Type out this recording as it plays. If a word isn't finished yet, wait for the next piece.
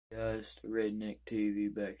guys, the Redneck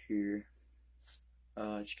TV back here.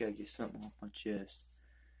 Just gotta get something off my chest.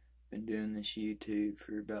 Been doing this YouTube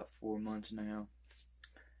for about 4 months now.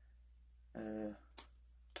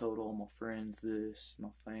 Told all my friends this, my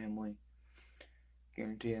family.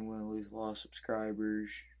 Guarantee I'm gonna lose a lot of subscribers.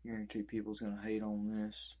 Guarantee people's gonna hate on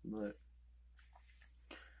this, but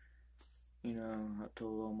you know, I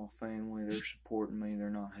told all my family, they're supporting me, they're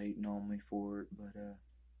not hating on me for it, but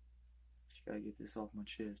just gotta get this off my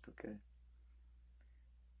chest, okay?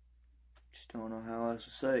 Just don't know how else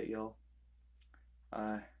to say it, y'all.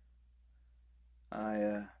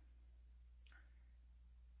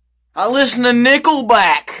 I listen to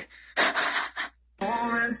Nickelback.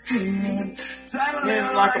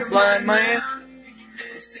 Living like a blind man,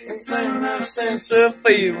 singing a sense of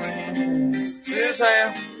feeling. This is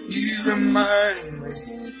how you remind me.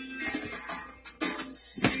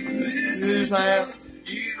 This is how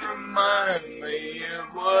you remind me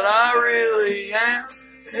of what I really am.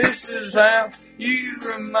 This is how you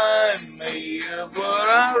remind me of what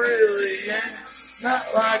I really am.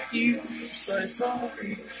 Not like you say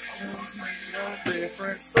sorry, no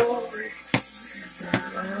different story.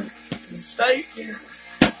 Mistaken,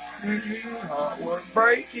 heart worth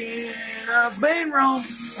breaking. I've been wrong,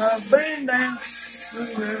 I've been down.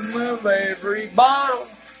 Remove every bottle.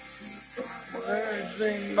 Words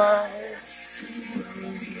in my head.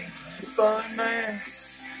 Fun man.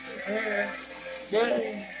 Yeah.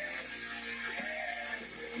 Yeah.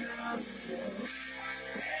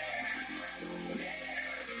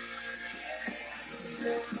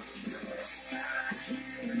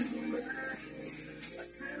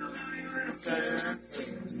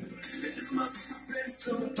 It must have been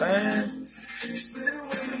so bad.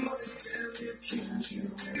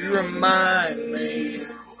 You remind me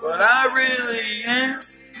what I really am.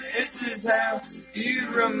 This is how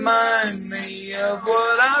you remind me of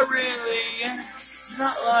what I really am.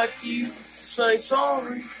 Not like you say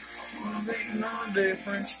sorry, being a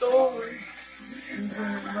different story.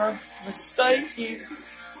 I'm mistaken,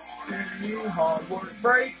 you heart worth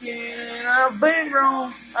breaking. I've been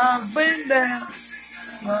wrong, I've been down.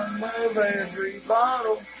 I love every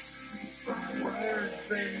bottle.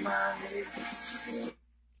 Words in my head.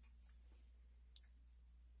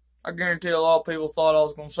 I guarantee a lot of people thought I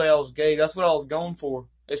was going to say I was gay. That's what I was going for.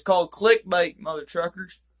 It's called clickbait, mother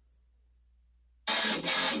truckers.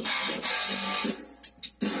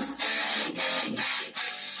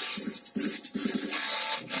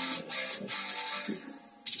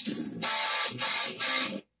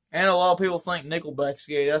 And a lot of people think Nickelback's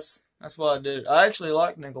gay. That's why I did it. I actually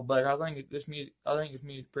like Nickelback. I think this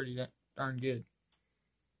music pretty darn good.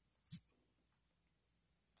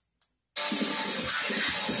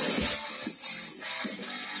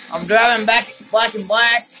 I'm driving back black and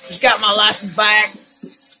black. Just got my license back.